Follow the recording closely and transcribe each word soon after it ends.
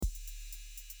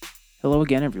Hello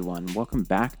again, everyone. Welcome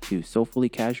back to Soulfully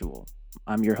Casual.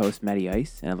 I'm your host, Matty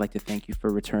Ice, and I'd like to thank you for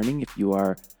returning if you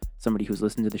are somebody who's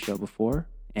listened to the show before.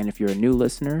 And if you're a new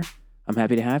listener, I'm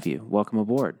happy to have you. Welcome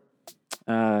aboard.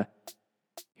 Here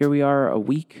we are a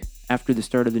week after the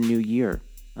start of the new year.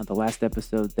 The last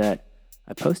episode that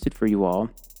I posted for you all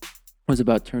was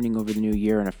about turning over the new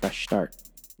year and a fresh start,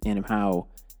 and how,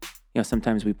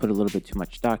 sometimes we put a little bit too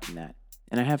much stock in that.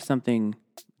 And I have something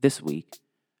this week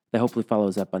that hopefully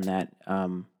follows up on that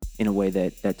in a way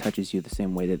that touches you the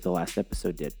same way that the last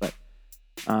episode did. But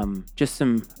just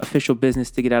some official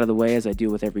business to get out of the way, as I do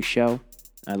with every show.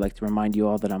 I'd like to remind you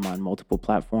all that I'm on multiple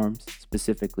platforms,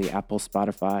 specifically Apple,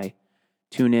 Spotify,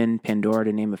 TuneIn, Pandora,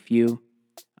 to name a few.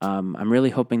 I'm really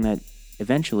hoping that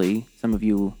eventually some of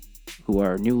you who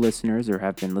are new listeners or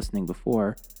have been listening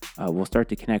before will start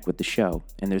to connect with the show.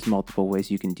 And there's multiple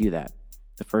ways you can do that.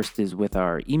 The first is with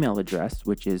our email address,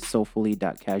 which is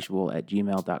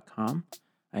soulfully.casual@gmail.com.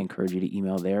 I encourage you to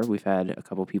email there. We've had a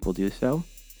couple people do so.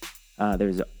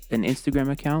 There's an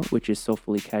Instagram account, which is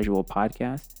Soulfully Casual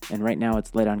Podcast. And right now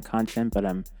it's light on content, but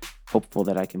I'm hopeful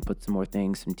that I can put some more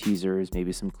things, some teasers,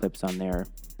 maybe some clips on there.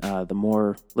 The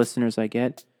more listeners I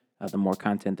get, the more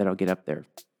content that I'll get up there.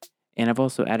 And I've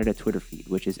also added a Twitter feed,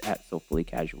 which is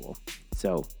 @SoulfullyCasual.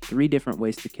 So 3 different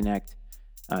ways to connect.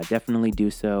 Definitely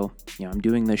do so. I'm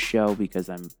doing this show because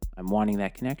I'm wanting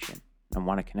that connection. I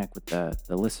want to connect with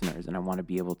the listeners, and I want to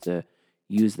be able to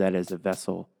use that as a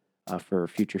vessel for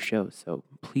future shows. So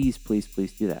please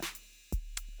do that.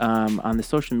 On the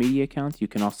social media accounts, you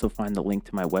can also find the link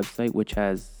to my website, which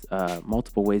has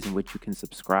multiple ways in which you can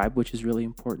subscribe, which is really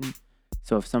important.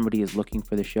 So if somebody is looking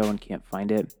for the show and can't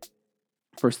find it,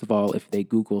 first of all, if they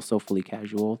Google Soulfully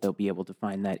Casual, they'll be able to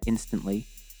find that instantly.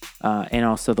 And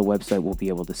also the website will be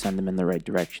able to send them in the right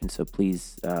direction. So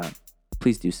please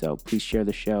do so. Please share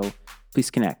the show. Please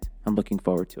connect. I'm looking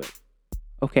forward to it.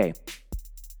 Okay.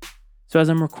 So as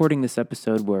I'm recording this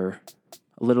episode, we're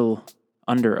a little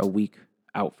under a week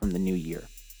out from the new year.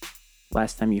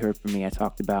 Last time you heard from me, I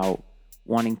talked about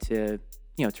wanting to,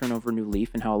 turn over a new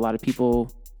leaf, and how a lot of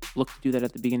people look to do that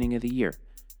at the beginning of the year.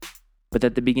 But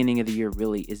at the beginning of the year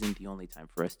really isn't the only time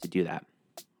for us to do that.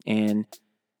 And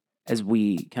as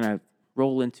we kind of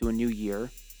roll into a new year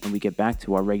and we get back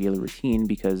to our regular routine,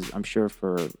 because I'm sure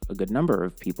for a good number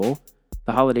of people,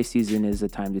 the holiday season is a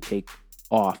time to take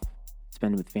off,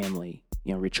 spend with family,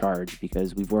 recharge,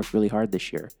 because we've worked really hard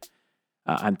this year.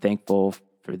 I'm thankful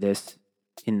for this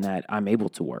in that I'm able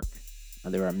to work.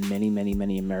 There are many, many,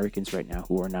 many Americans right now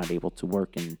who are not able to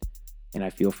work, and I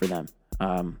feel for them.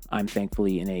 I'm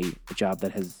thankfully in a job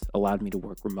that has allowed me to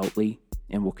work remotely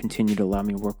and will continue to allow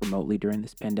me to work remotely during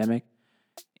this pandemic.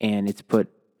 And it's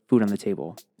put food on the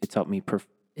table. It's helped me,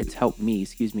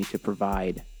 to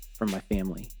provide for my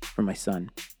family, for my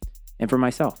son, and for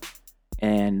myself.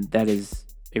 And that is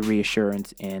a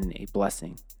reassurance and a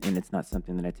blessing. And it's not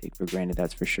something that I take for granted,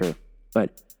 that's for sure.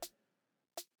 But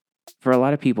for a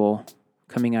lot of people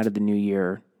coming out of the new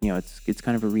year, it's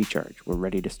kind of a recharge. We're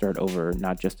ready to start over,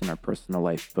 not just in our personal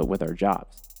life, but with our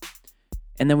jobs.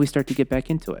 And then we start to get back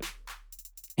into it.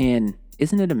 And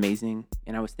isn't it amazing?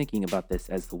 And I was thinking about this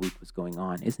as the week was going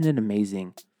on. Isn't it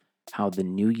amazing how the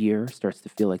new year starts to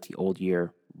feel like the old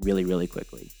year really, really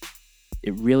quickly?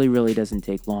 It really, really doesn't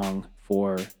take long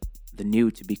for the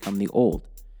new to become the old.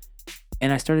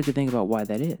 And I started to think about why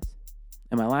that is.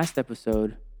 In my last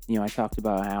episode, I talked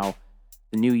about how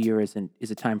the new year is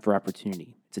a time for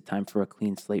opportunity. It's a time for a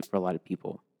clean slate for a lot of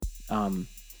people. And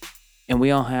we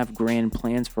all have grand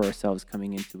plans for ourselves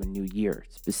coming into a new year.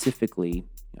 Specifically,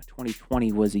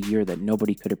 2020 was a year that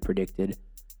nobody could have predicted.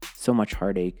 So much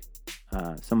heartache,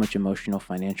 so much emotional,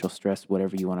 financial stress,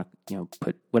 whatever you want to,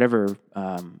 put, whatever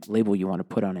label you want to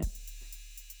put on it.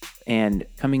 And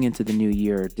coming into the new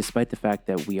year, despite the fact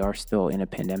that we are still in a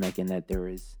pandemic and that there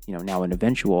is, now an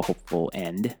eventual hopeful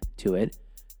end to it,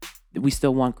 we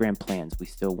still want grand plans. We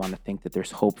still want to think that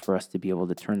there's hope for us to be able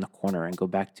to turn the corner and go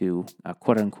back to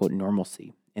quote unquote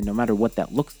normalcy. And no matter what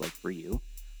that looks like for you,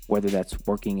 whether that's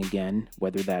working again,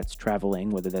 whether that's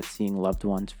traveling, whether that's seeing loved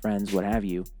ones, friends, what have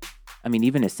you. I mean,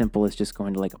 even as simple as just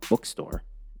going to like a bookstore.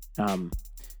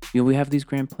 We have these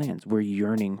grand plans. We're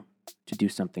yearning to do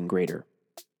something greater.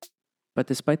 But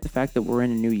despite the fact that we're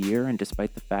in a new year, and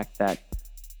despite the fact that,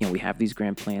 we have these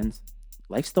grand plans,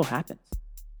 life still happens.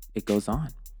 It goes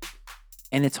on.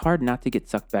 And it's hard not to get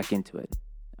sucked back into it.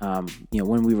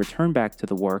 When we return back to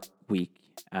the work week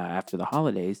after the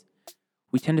holidays,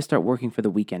 we tend to start working for the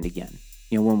weekend again.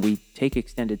 When we take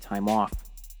extended time off,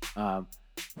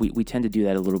 we tend to do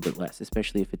that a little bit less,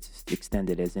 especially if it's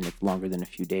extended, as in it's longer than a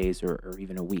few days or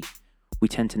even a week. We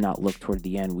tend to not look toward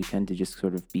the end. We tend to just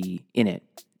sort of be in it.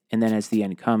 And then as the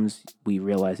end comes, we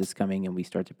realize it's coming and we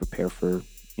start to prepare for,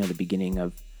 the beginning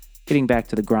of getting back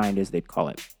to the grind, as they'd call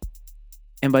it.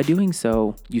 And by doing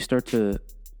so, you start to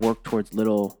work towards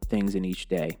little things in each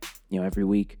day. Every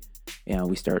week,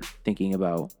 we start thinking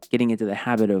about getting into the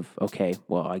habit of, okay,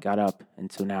 well, I got up,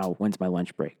 and so now when's my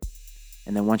lunch break?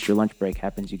 And then once your lunch break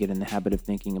happens, you get in the habit of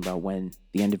thinking about when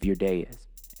the end of your day is.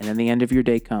 And then the end of your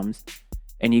day comes,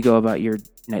 and you go about your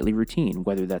nightly routine,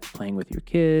 whether that's playing with your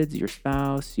kids, your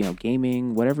spouse,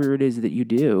 gaming, whatever it is that you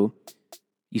do,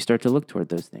 you start to look toward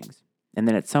those things. And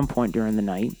then at some point during the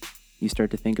night, you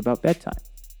start to think about bedtime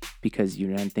because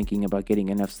you're then thinking about getting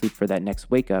enough sleep for that next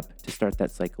wake up to start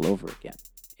that cycle over again.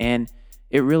 And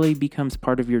it really becomes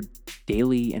part of your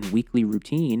daily and weekly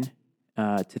routine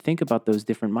to think about those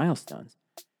different milestones.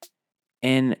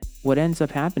 And what ends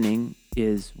up happening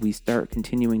is we start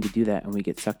continuing to do that and we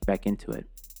get sucked back into it.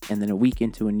 And then a week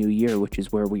into a new year, which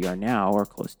is where we are now or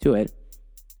close to it,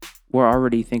 we're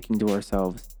already thinking to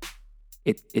ourselves,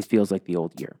 it feels like the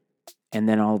old year. And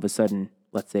then all of a sudden,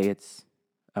 let's say it's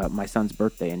my son's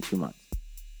birthday in 2 months,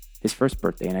 his first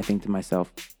birthday. And I think to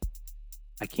myself,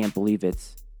 I can't believe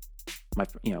it's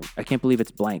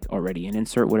blank already, and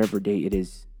insert whatever date it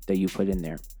is that you put in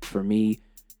there. For me,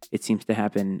 it seems to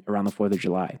happen around the 4th of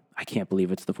July. I can't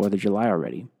believe it's the 4th of July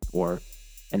already.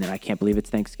 And then I can't believe it's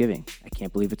Thanksgiving. I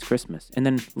can't believe it's Christmas. And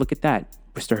then look at that.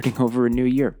 We're starting over a new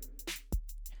year.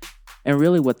 And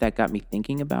really what that got me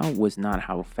thinking about was not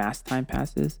how fast time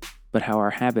passes, but how our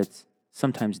habits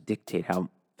sometimes dictate how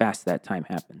fast that time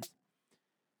happens.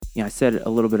 I said a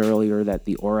little bit earlier that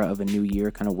the aura of a new year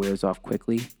kind of wears off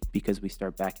quickly because we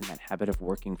start back in that habit of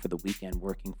working for the weekend,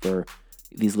 working for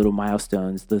these little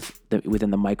milestones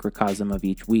within the microcosm of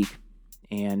each week.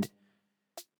 And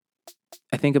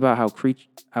I think about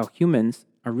how humans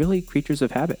are really creatures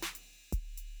of habit.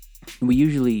 We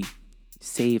usually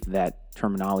save that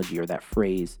terminology or that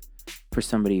phrase for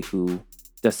somebody who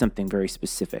does something very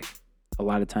specific. A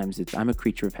lot of times I'm a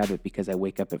creature of habit because I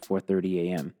wake up at 4:30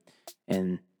 a.m.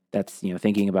 And that's,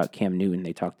 thinking about Cam Newton.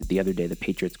 They talked the other day, the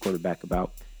Patriots quarterback,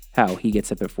 about how he gets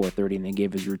up at 4:30 and they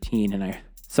gave his routine. And I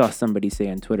saw somebody say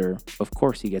on Twitter, of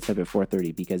course he gets up at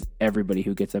 4:30 because everybody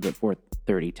who gets up at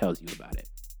 4:30 tells you about it.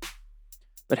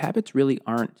 But habits really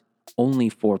aren't only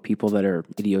for people that are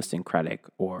idiosyncratic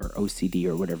or OCD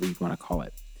or whatever you want to call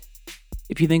it.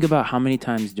 If you think about how many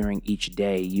times during each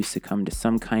day you succumb to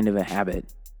some kind of a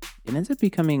habit, it ends up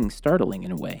becoming startling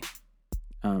in a way.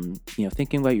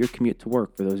 Thinking about your commute to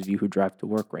work, for those of you who drive to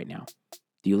work right now.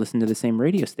 Do you listen to the same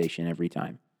radio station every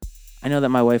time? I know that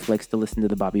my wife likes to listen to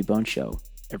the Bobby Bones Show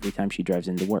every time she drives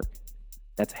into work.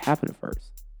 That's a habit of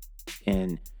hers.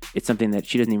 And it's something that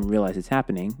she doesn't even realize it's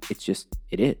happening. It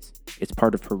is. It's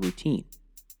part of her routine.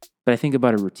 But I think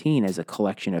about a routine as a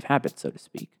collection of habits, so to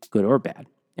speak, good or bad.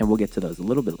 And we'll get to those a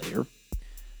little bit later.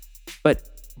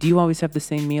 But do you always have the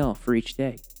same meal for each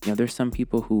day? There's some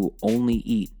people who only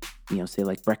eat, say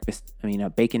like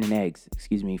bacon and eggs,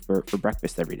 for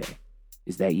breakfast every day.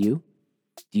 Is that you?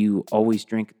 Do you always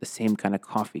drink the same kind of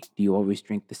coffee? Do you always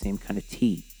drink the same kind of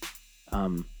tea?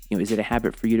 Is it a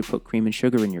habit for you to put cream and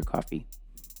sugar in your coffee?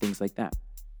 Things like that.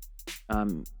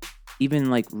 Even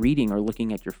like reading or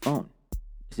looking at your phone.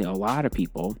 A lot of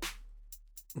people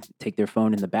take their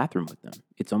phone in the bathroom with them.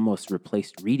 It's almost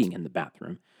replaced reading in the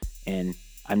bathroom. And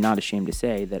I'm not ashamed to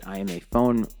say that I am a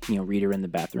phone, reader in the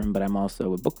bathroom, but I'm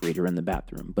also a book reader in the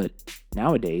bathroom. But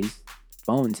nowadays,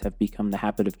 phones have become the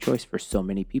habit of choice for so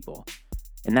many people.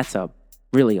 And that's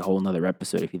really a whole nother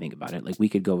episode if you think about it. Like we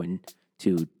could go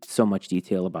into so much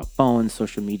detail about phones,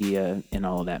 social media, and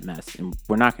all of that mess. And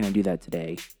we're not going to do that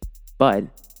today. But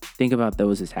think about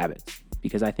those as habits,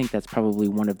 because I think that's probably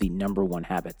one of the number one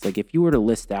habits. Like if you were to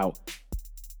list out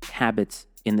habits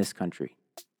in this country,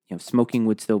 smoking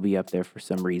would still be up there for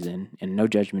some reason, and no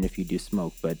judgment if you do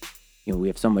smoke, but we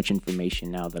have so much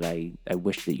information now that I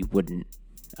wish that you wouldn't.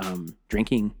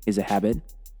 Drinking is a habit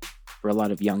for a lot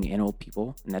of young and old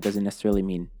people, and that doesn't necessarily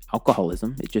mean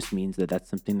alcoholism. It just means that that's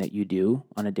something that you do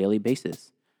on a daily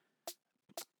basis.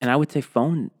 And I would say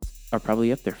phones are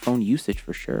probably up there. Phone usage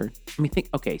for sure.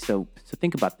 So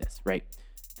think about this, right?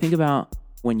 Think about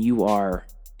when you are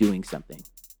doing something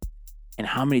and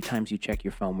how many times you check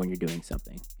your phone when you're doing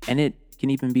something. And it can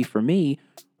even be, for me,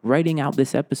 writing out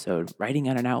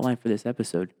an outline for this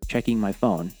episode, checking my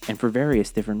phone, and for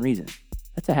various different reasons.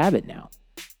 That's a habit now.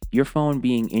 Your phone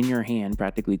being in your hand,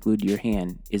 practically glued to your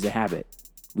hand, is a habit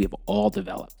we have all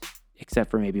developed,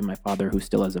 except for maybe my father, who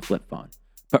still has a flip phone.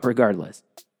 But regardless.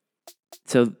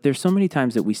 So there's so many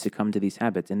times that we succumb to these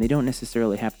habits, and they don't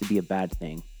necessarily have to be a bad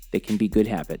thing. They can be good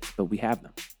habits, but we have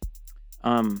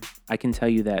them. I can tell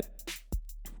you that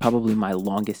probably my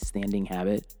longest standing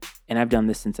habit, and I've done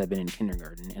this since I've been in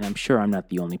kindergarten, and I'm sure I'm not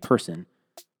the only person,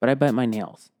 but I bite my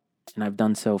nails. And I've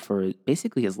done so for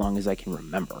basically as long as I can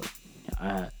remember.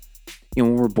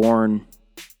 When we're born,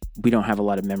 we don't have a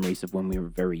lot of memories of when we were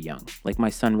very young. Like my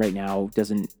son right now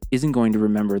isn't going to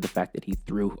remember the fact that he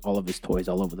threw all of his toys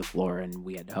all over the floor and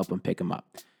we had to help him pick them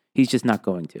up. He's just not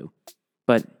going to.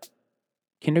 But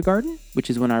kindergarten, which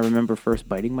is when I remember first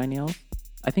biting my nails,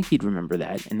 I think he'd remember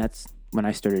that. And that's when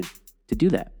I started to do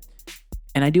that.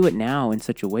 And I do it now in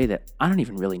such a way that I don't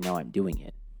even really know I'm doing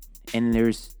it. And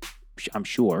there's, I'm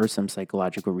sure, some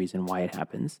psychological reason why it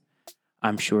happens.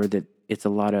 I'm sure that it's a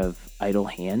lot of idle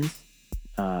hands,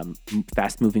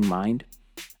 fast-moving mind.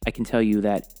 I can tell you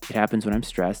that it happens when I'm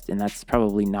stressed, and that's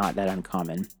probably not that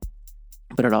uncommon.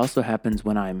 But it also happens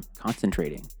when I'm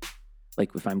concentrating,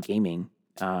 like if I'm gaming,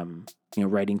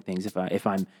 writing things. If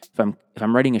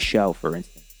I'm writing a show, for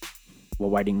instance,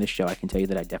 while writing this show, I can tell you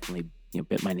that I definitely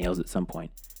bit my nails at some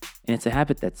point. And it's a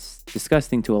habit that's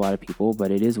disgusting to a lot of people, but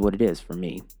it is what it is for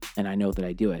me, and I know that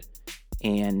I do it.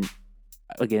 And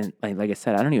again, like I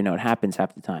said, I don't even know what happens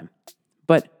half the time.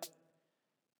 But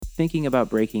thinking about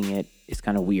breaking it is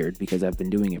kind of weird because I've been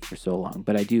doing it for so long.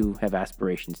 But I do have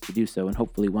aspirations to do so, and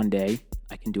hopefully one day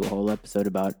I can do a whole episode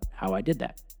about how I did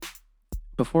that.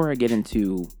 Before I get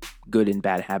into good and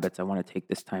bad habits, I want to take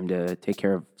this time to take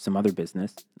care of some other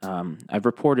business. I've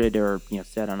reported or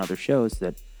said on other shows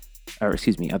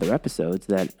other episodes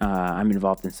that I'm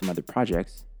involved in some other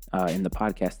projects in the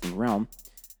podcasting realm.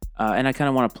 And I kind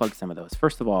of want to plug some of those.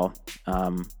 First of all,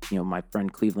 my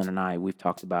friend Cleveland and I, we've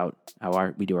talked about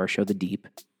how we do our show, The Deep.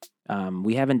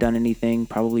 We haven't done anything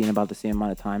probably in about the same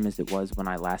amount of time as it was when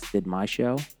I last did my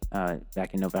show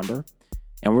back in November.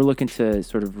 And we're looking to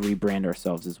sort of rebrand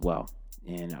ourselves as well.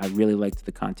 And I really liked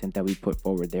the content that we put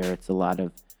forward there. It's a lot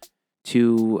of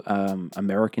two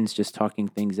Americans just talking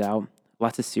things out.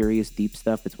 Lots of serious, deep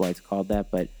stuff. That's why it's called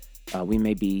that. But we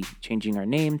may be changing our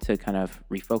name to kind of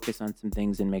refocus on some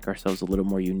things and make ourselves a little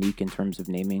more unique in terms of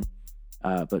naming.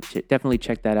 But definitely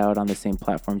check that out on the same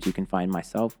platforms you can find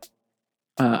myself.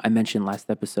 I mentioned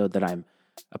last episode that I'm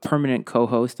a permanent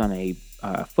co-host on a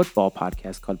football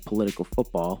podcast called Political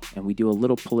Football, and we do a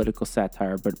little political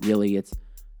satire, but really it's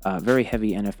very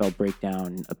heavy NFL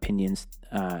breakdown opinions,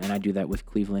 and I do that with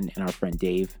Cleveland and our friend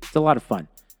Dave. It's a lot of fun.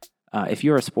 If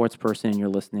you're a sports person and you're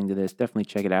listening to this, definitely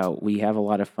check it out. We have a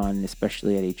lot of fun,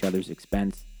 especially at each other's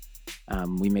expense.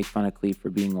 We make fun of Cleve for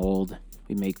being old.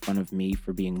 We make fun of me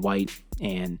for being white,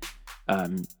 and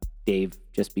Dave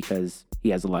just because he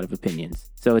has a lot of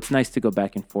opinions. So it's nice to go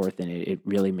back and forth, and it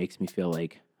really makes me feel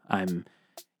like I'm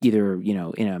either,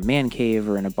 in a man cave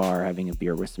or in a bar having a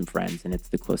beer with some friends, and it's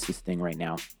the closest thing right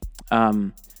now.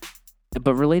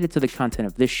 But related to the content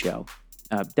of this show,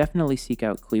 definitely seek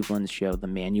out Cleveland's show, The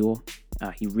Manual.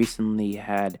 He recently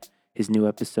had his new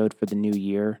episode for the new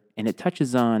year, and it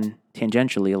touches on,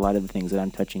 tangentially, a lot of the things that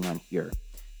I'm touching on here.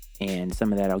 And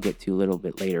some of that I'll get to a little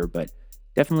bit later, but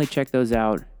definitely check those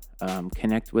out.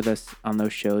 Connect with us on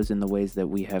those shows in the ways that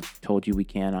we have told you we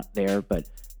can there, but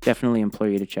definitely implore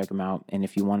you to check them out. And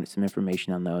if you want some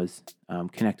information on those,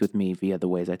 connect with me via the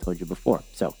ways I told you before.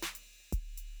 So,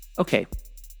 okay.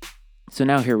 So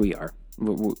now here we are.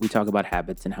 We talk about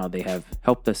habits and how they have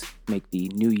helped us make the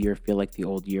new year feel like the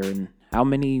old year, and how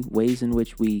many ways in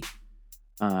which we,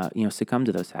 succumb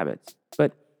to those habits.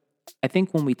 But I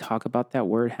think when we talk about that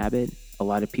word habit, a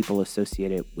lot of people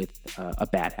associate it with a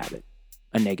bad habit,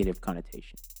 a negative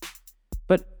connotation.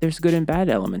 But there's good and bad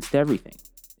elements to everything,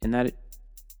 and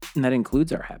that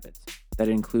includes our habits. That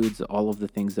includes all of the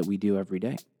things that we do every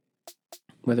day,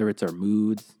 whether it's our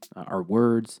moods, our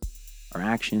words, our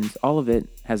actions. All of it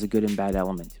has a good and bad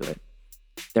element to it.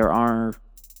 There are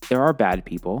bad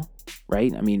people,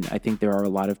 right? I mean, I think there are a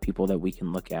lot of people that we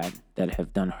can look at that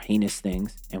have done heinous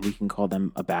things, and we can call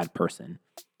them a bad person.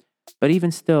 But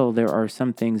even still, there are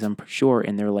some things I'm sure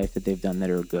in their life that they've done that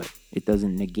are good. It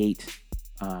doesn't negate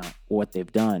what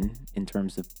they've done in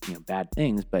terms of bad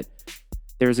things, but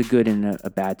there's a good and a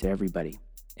bad to everybody.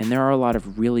 And there are a lot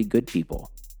of really good people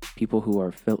who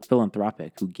are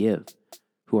philanthropic, who give,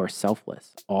 who are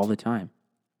selfless all the time.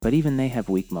 But even they have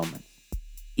weak moments.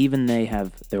 Even they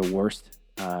have their worst,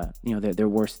 their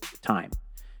worst time.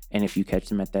 And if you catch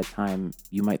them at that time,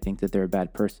 you might think that they're a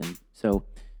bad person. So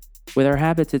with our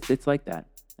habits, it's like that.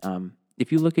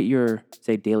 If you look at your,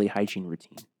 say, daily hygiene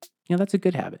routine, that's a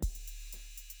good habit.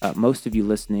 Most of you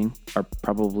listening are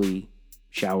probably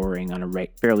showering on a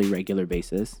fairly regular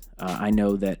basis. I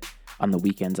know that on the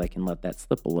weekends I can let that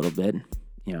slip a little bit,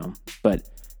 but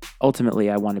ultimately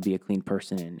I want to be a clean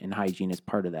person, and hygiene is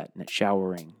part of that. And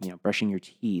showering, brushing your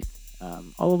teeth,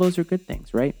 all of those are good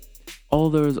things, right? All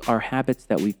those are habits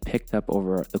that we've picked up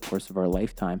over the course of our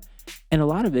lifetime. And a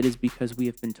lot of it is because we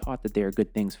have been taught that they are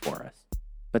good things for us,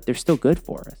 but they're still good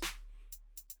for us.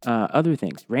 Other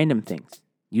things, random things,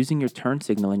 using your turn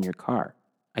signal in your car.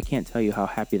 I can't tell you how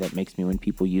happy that makes me when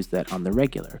people use that on the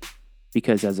regular.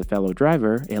 Because as a fellow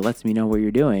driver, it lets me know what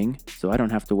you're doing, so I don't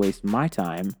have to waste my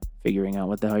time figuring out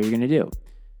what the hell you're going to do.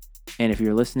 And if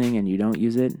you're listening and you don't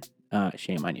use it,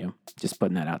 shame on you. Just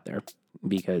putting that out there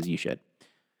because you should.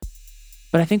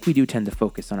 But I think we do tend to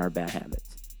focus on our bad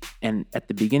habits. And at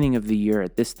the beginning of the year,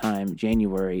 at this time,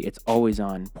 January, it's always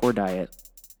on poor diet,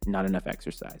 not enough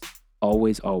exercise.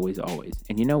 Always, always, always.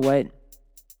 And you know what?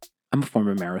 I'm a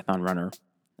former marathon runner.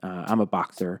 I'm a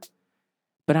boxer.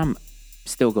 But I'm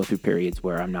still go through periods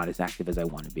where I'm not as active as I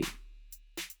want to be.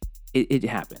 It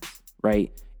happens,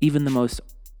 right? Even the most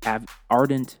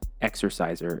ardent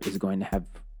exerciser is going to have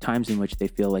times in which they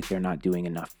feel like they're not doing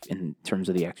enough in terms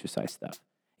of the exercise stuff.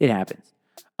 It happens.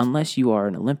 Unless you are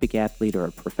an Olympic athlete or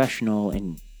a professional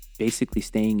and basically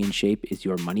staying in shape is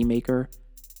your moneymaker,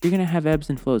 you're going to have ebbs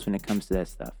and flows when it comes to that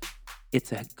stuff.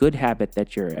 It's a good habit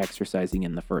that you're exercising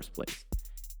in the first place.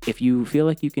 If you feel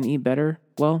like you can eat better,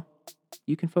 well,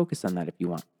 you can focus on that if you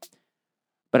want.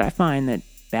 But I find that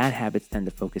bad habits tend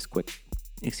to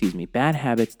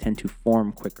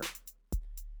form quicker.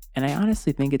 And I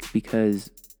honestly think it's because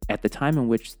at the time in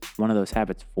which one of those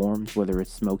habits forms, whether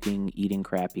it's smoking, eating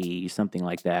crappy, something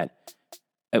like that,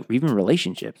 or even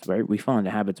relationships, right? We fall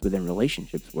into habits within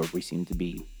relationships where we seem to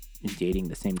be dating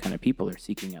the same kind of people or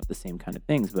seeking out the same kind of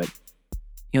things. But,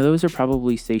 those are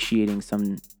probably satiating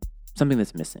something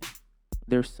that's missing.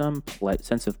 There's some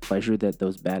sense of pleasure that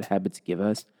those bad habits give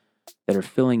us that are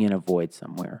filling in a void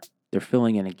somewhere. They're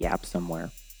filling in a gap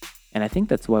somewhere. And I think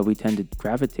that's why we tend to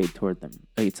gravitate toward them.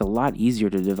 It's a lot easier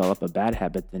to develop a bad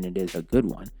habit than it is a good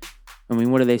one. I mean,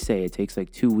 what do they say? It takes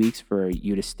like 2 weeks for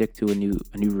you to stick to a new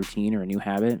routine or a new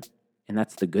habit, and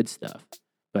that's the good stuff.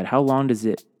 But how long does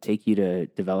it take you to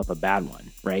develop a bad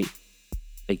one, right?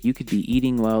 Like you could be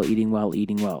eating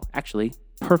well. Actually,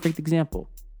 perfect example.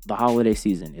 The holiday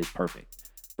season is perfect.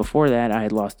 Before that, I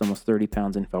had lost almost 30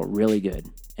 pounds and felt really good.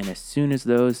 And as soon as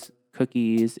those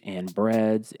cookies and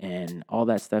breads and all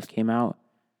that stuff came out,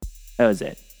 that was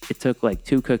it. It took like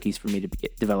 2 cookies for me to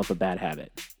develop a bad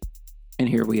habit. And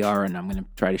here we are, and I'm going to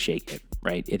try to shake it,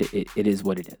 right? It is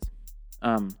what it is.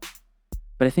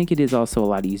 But I think it is also a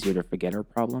lot easier to forget our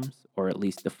problems, or at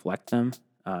least deflect them,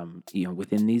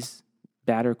 within these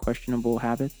bad or questionable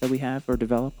habits that we have or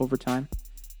develop over time.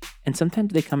 And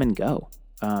sometimes they come and go.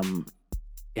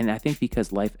 And I think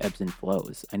because life ebbs and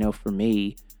flows. I know for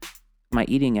me, my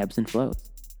eating ebbs and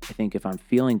flows. I think if I'm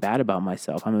feeling bad about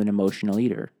myself, I'm an emotional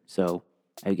eater. So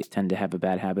I tend to have a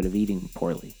bad habit of eating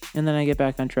poorly. And then I get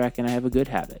back on track and I have a good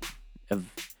habit of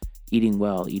eating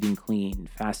well, eating clean,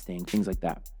 fasting, things like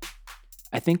that.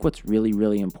 I think what's really,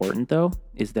 really important, though,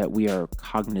 is that we are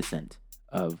cognizant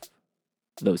of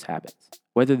those habits,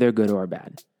 whether they're good or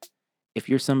bad. If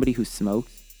you're somebody who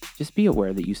smokes, just be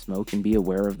aware that you smoke and be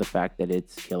aware of the fact that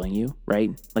it's killing you,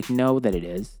 right? Like, know that it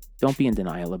is. Don't be in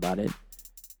denial about it.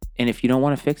 And if you don't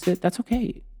want to fix it, that's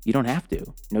okay. You don't have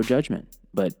to. No judgment.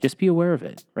 But just be aware of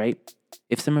it, right?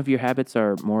 If some of your habits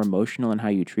are more emotional in how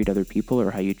you treat other people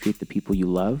or how you treat the people you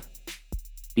love,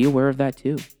 be aware of that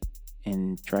too.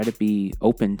 And try to be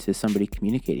open to somebody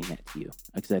communicating that to you,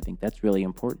 because I think that's really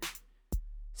important.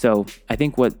 So I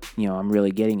think what I'm really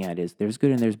getting at is there's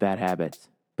good and there's bad habits,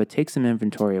 but take some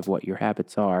inventory of what your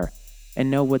habits are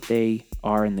and know what they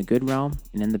are in the good realm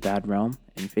and in the bad realm,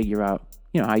 and figure out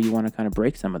how you want to kind of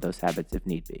break some of those habits if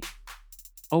need be.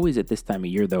 Always at this time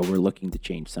of year, though, we're looking to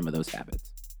change some of those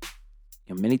habits.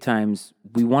 Many times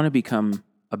we want to become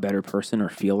a better person or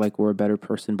feel like we're a better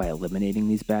person by eliminating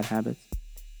these bad habits.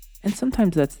 And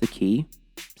sometimes that's the key.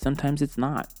 Sometimes it's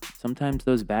not. Sometimes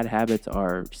those bad habits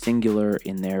are singular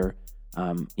in their,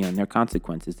 in their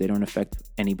consequences. They don't affect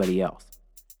anybody else.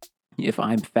 If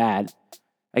I'm fat,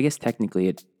 I guess technically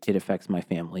it affects my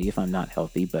family if I'm not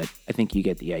healthy, but I think you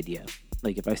get the idea.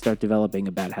 Like if I start developing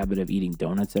a bad habit of eating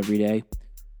donuts every day,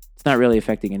 it's not really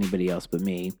affecting anybody else but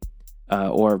me.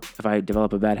 Or if I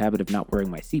develop a bad habit of not wearing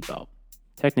my seatbelt,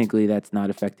 technically that's not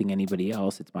affecting anybody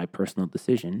else. It's my personal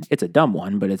decision. It's a dumb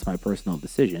one, but it's my personal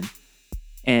decision.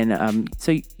 And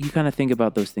so you kind of think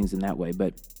about those things in that way,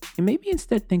 but maybe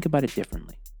instead think about it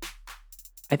differently.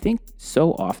 I think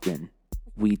so often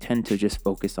we tend to just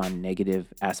focus on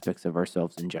negative aspects of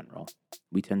ourselves in general.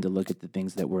 We tend to look at the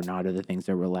things that we're not or the things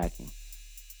that we're lacking.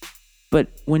 But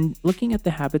when looking at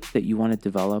the habits that you want to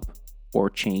develop or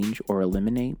change or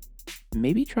eliminate,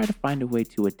 maybe try to find a way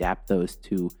to adapt those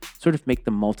to sort of make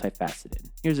them multifaceted.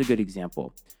 Here's a good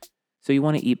example. So you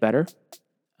want to eat better.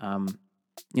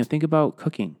 Think about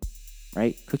cooking,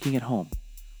 right? Cooking at home.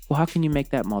 Well, how can you make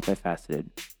that multifaceted?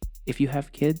 If you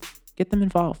have kids, get them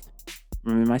involved.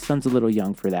 I mean, my son's a little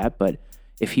young for that, but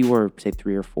if he were, say,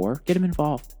 3 or 4, get him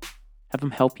involved. Have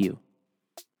him help you,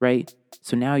 right?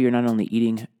 So now you're not only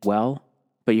eating well,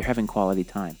 but you're having quality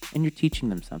time and you're teaching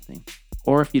them something.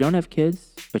 Or if you don't have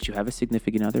kids, but you have a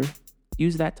significant other,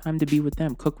 use that time to be with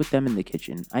them. Cook with them in the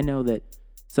kitchen. I know that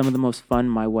some of the most fun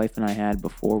my wife and I had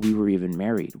before we were even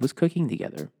married was cooking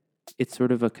together. It's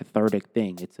sort of a cathartic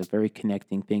thing. It's a very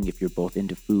connecting thing if you're both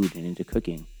into food and into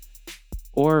cooking.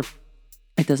 Or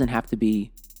it doesn't have to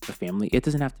be a family. It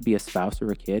doesn't have to be a spouse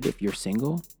or a kid. If you're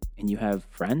single and you have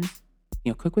friends,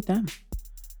 cook with them.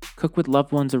 Cook with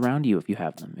loved ones around you if you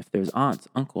have them. If there's aunts,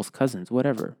 uncles, cousins,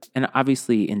 whatever. And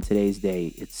obviously in today's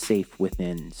day, it's safe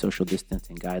within social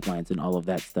distancing guidelines and all of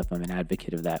that stuff. I'm an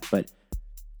advocate of that. But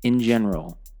in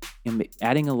general,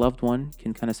 adding a loved one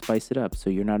can kind of spice it up. So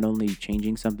you're not only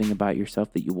changing something about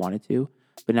yourself that you wanted to,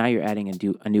 but now you're adding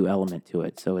a new element to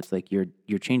it. So it's like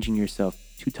you're changing yourself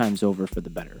 2 times over for the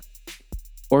better.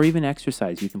 Or even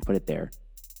exercise, you can put it there.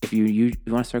 If you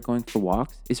want to start going for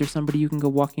walks, is there somebody you can go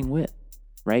walking with,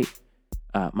 right?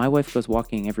 My wife goes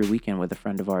walking every weekend with a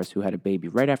friend of ours who had a baby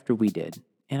right after we did.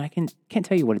 And I can't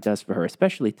tell you what it does for her,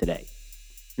 especially today.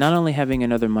 Not only having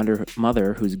another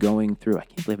mother who's going through, I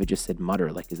can't believe I just said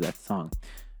mother, like is that song.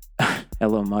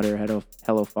 Hello, mother,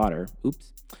 hello, father.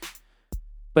 Oops.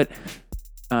 But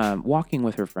walking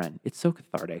with her friend, it's so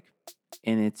cathartic.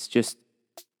 And it's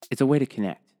a way to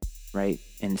connect, right?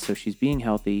 And so she's being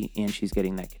healthy and she's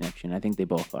getting that connection. I think they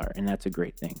both are, and that's a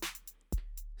great thing.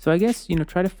 So I guess,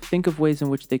 try to think of ways in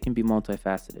which they can be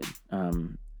multifaceted.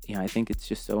 I think it's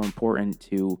just so important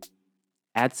to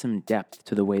add some depth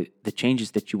to the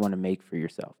changes that you want to make for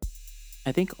yourself.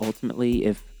 I think ultimately,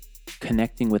 if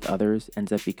connecting with others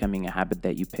ends up becoming a habit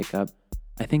that you pick up,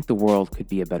 I think the world could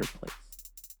be a better place.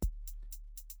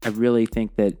 I really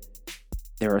think that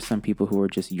there are some people who are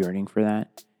just yearning for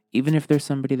that. Even if there's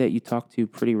somebody that you talk to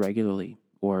pretty regularly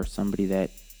or somebody that,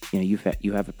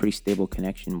 you have a pretty stable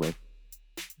connection with,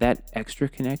 that extra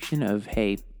connection of,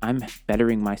 hey, I'm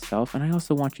bettering myself and I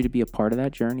also want you to be a part of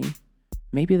that journey.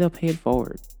 Maybe they'll pay it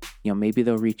forward. Maybe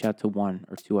they'll reach out to 1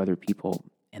 or 2 other people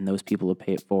and those people will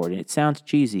pay it forward. And it sounds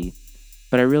cheesy,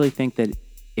 but I really think that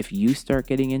if you start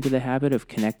getting into the habit of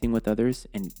connecting with others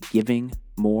and giving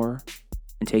more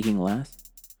and taking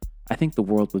less, I think the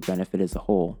world would benefit as a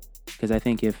whole. Because I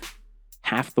think if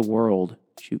half the world,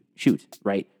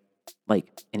 right,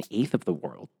 like 1/8 of the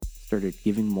world started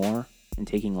giving more and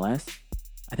taking less,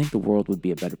 I think the world would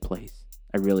be a better place.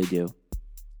 I really do.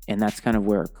 And that's kind of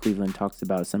where Cleveland talks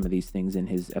about some of these things in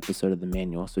his episode of the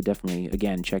manual. So definitely,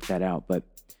 again, check that out. But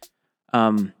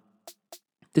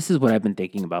this is what I've been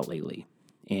thinking about lately.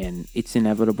 And it's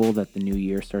inevitable that the new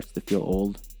year starts to feel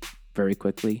old very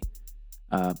quickly.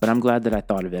 But I'm glad that I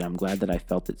thought of it. I'm glad that I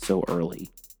felt it so early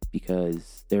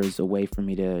because there's a way for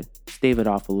me to stave it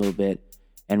off a little bit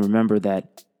and remember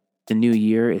that the new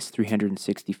year is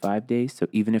 365 days. So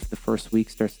even if the first week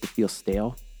starts to feel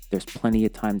stale, there's plenty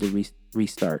of time to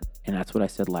restart. And that's what I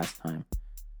said last time.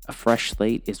 A fresh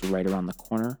slate is right around the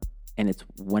corner and it's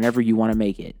whenever you want to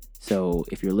make it. So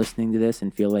if you're listening to this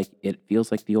and feel like it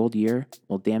feels like the old year,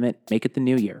 well, damn it, make it the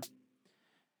new year.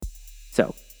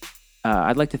 So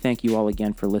I'd like to thank you all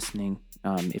again for listening.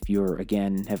 If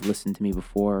have listened to me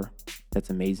before,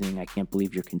 that's amazing. I can't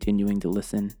believe you're continuing to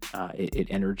listen. It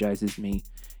energizes me.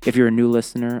 If you're a new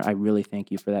listener, I really thank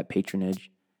you for that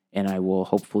patronage, and I will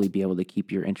hopefully be able to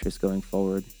keep your interest going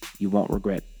forward. You won't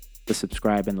regret the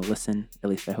subscribe and the listen. At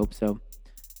least I hope so.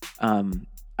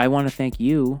 I want to thank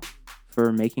you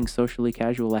for making Socially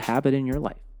Casual a habit in your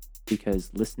life,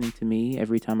 because listening to me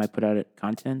every time I put out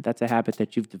content, that's a habit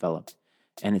that you've developed,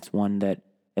 and it's one that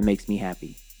makes me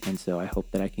happy. And so I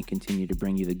hope that I can continue to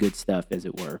bring you the good stuff, as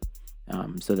it were,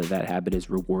 so that habit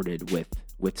is rewarded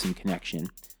with some connection.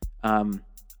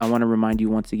 I want to remind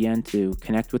you once again to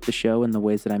connect with the show in the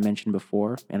ways that I mentioned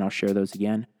before, and I'll share those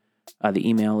again. The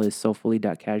email is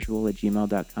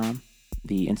soulfully.casual@gmail.com.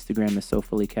 The Instagram is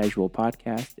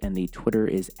soulfullycasualpodcast, and the Twitter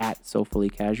is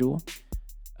 @soulfullycasual.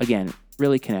 Again,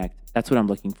 really connect. That's what I'm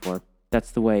looking for.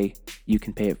 That's the way you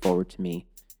can pay it forward to me,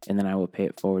 and then I will pay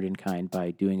it forward in kind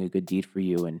by doing a good deed for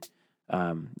you and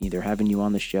either having you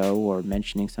on the show or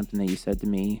mentioning something that you said to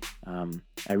me.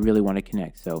 I really want to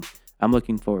connect, so I'm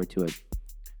looking forward to it.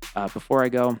 Before I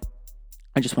go,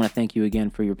 I just want to thank you again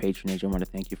for your patronage. I want to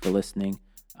thank you for listening.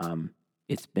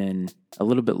 It's been a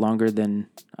little bit longer than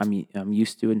I'm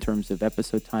used to in terms of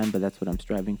episode time, but that's what I'm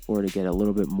striving for, to get a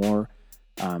little bit more,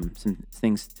 some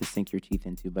things to sink your teeth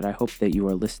into. But I hope that you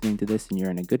are listening to this and you're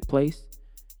in a good place.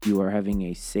 you are having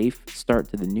a safe start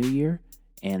to the new year,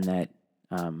 and that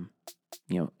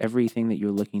everything that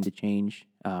you're looking to change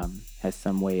has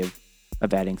some way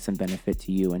of adding some benefit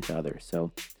to you and to others.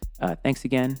 So thanks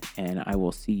again, and I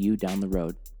will see you down the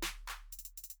road.